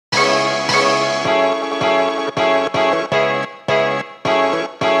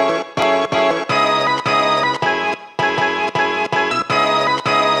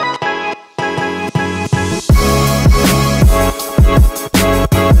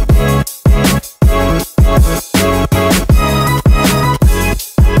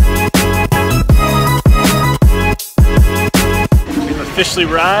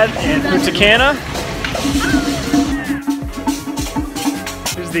Ashley ride in Punta Cana.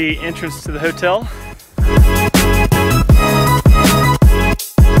 Here's the entrance to the hotel.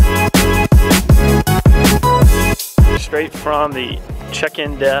 Straight from the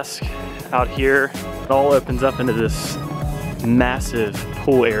check-in desk out here, it all opens up into this massive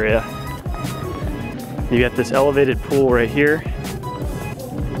pool area. You got this elevated pool right here.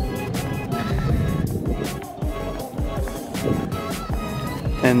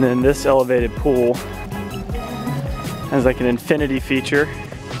 And then this elevated pool has like an infinity feature,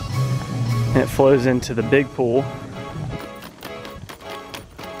 and it flows into the big pool.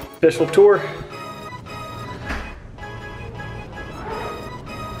 Official tour.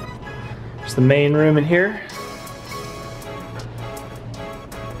 There's the main room in here.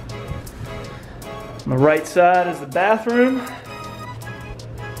 On the right side is the bathroom.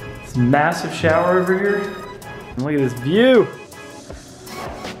 It's a massive shower over here. And look at this view.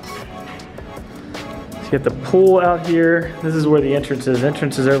 So you got the pool out here. This is where the entrance is.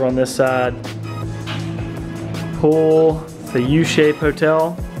 Entrance is over on this side. Pool, it's a U-shaped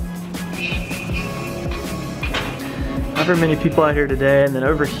hotel. Not very many people out here today. And then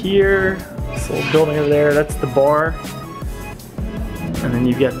over here, this little building over there, that's the bar. And then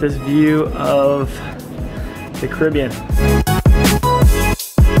you've got this view of the Caribbean.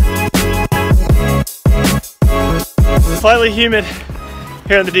 Slightly humid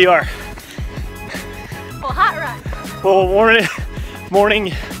here in the DR. Well, hot run. Well,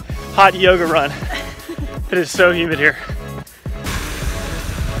 morning hot yoga run. It is so humid here.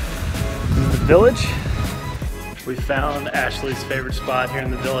 This is the village. We found Ashley's favorite spot here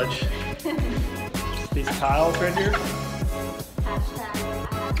in the village. These tiles right here.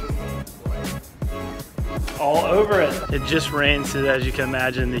 All over it. It just rained, so as you can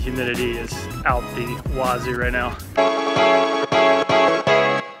imagine, the humidity is out the wazoo right now.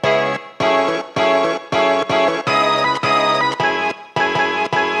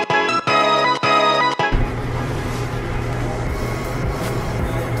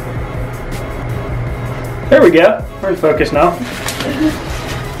 There we go. We're in focus now.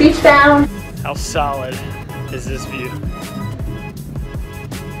 Beach down. How solid is this view?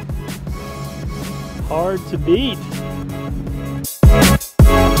 Hard to beat.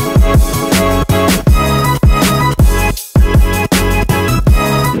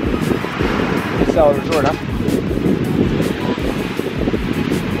 Solid resort, huh?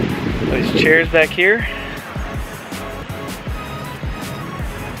 These chairs back here.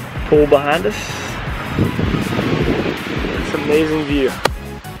 Pool behind us. It's an amazing view.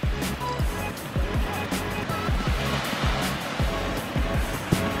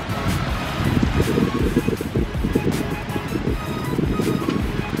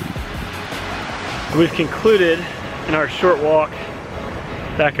 We've concluded in our short walk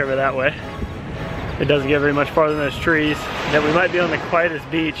back over that way. It doesn't get very much farther than those trees, that we might be on the quietest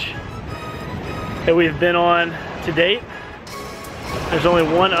beach that we've been on to date. There's only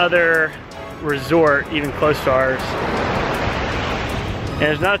one other resort even close to ours. And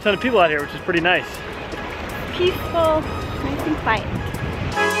there's not a ton of people out here, which is pretty nice. Peaceful, nice and quiet.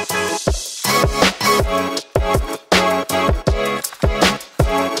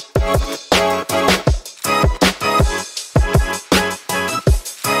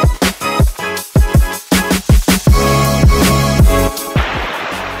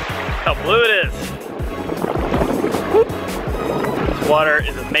 How blue it is. This water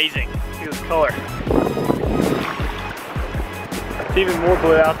is amazing. Look at this color. It's even more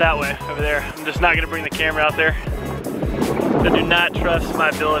blue out that way, over there. I'm just not gonna bring the camera out there. I do not trust my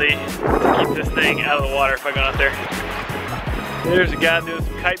ability to keep this thing out of the water if I go out there. There's a guy doing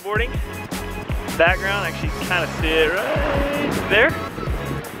some kiteboarding. Background, actually you can kind of see it right there.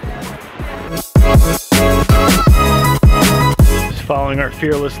 Just following our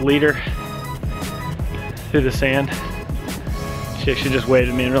fearless leader through the sand. She actually just waved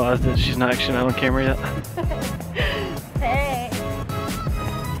at me and realized that she's not actually not on camera yet. Hey.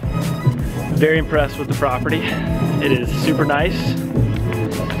 Very impressed with the property. It is super nice.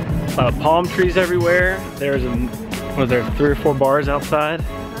 A lot of palm trees everywhere. There's was there 3 or 4 bars outside?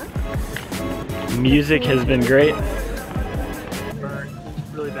 Music has been great. Burnt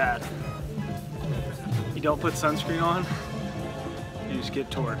really bad. You don't put sunscreen on, you just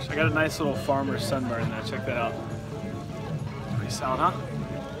get torched. I got a nice little farmer's sunburn there. Check that out. Pretty solid, huh?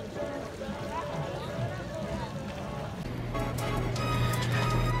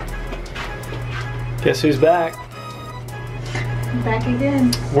 Guess who's back? I'm back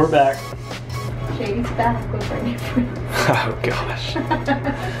again. We're back. Shady's back with our new friend. Oh gosh.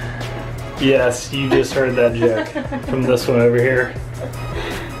 Yes, you just heard that joke from this one over here.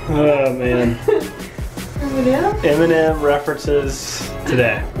 Oh man. M&M? M&M references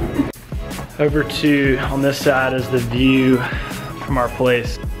today. Over to, on this side is the view from our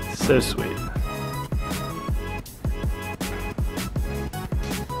place. So sweet.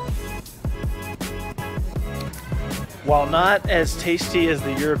 While not as tasty as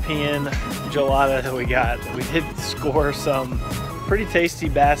the European gelato that we got, we did score some pretty tasty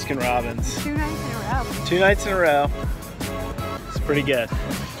Baskin Robbins. 2 nights in a row. 2 nights in a row. It's pretty good.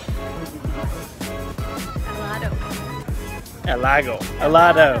 Helado.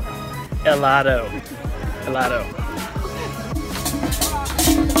 Helado. Helado. Helado. Helado.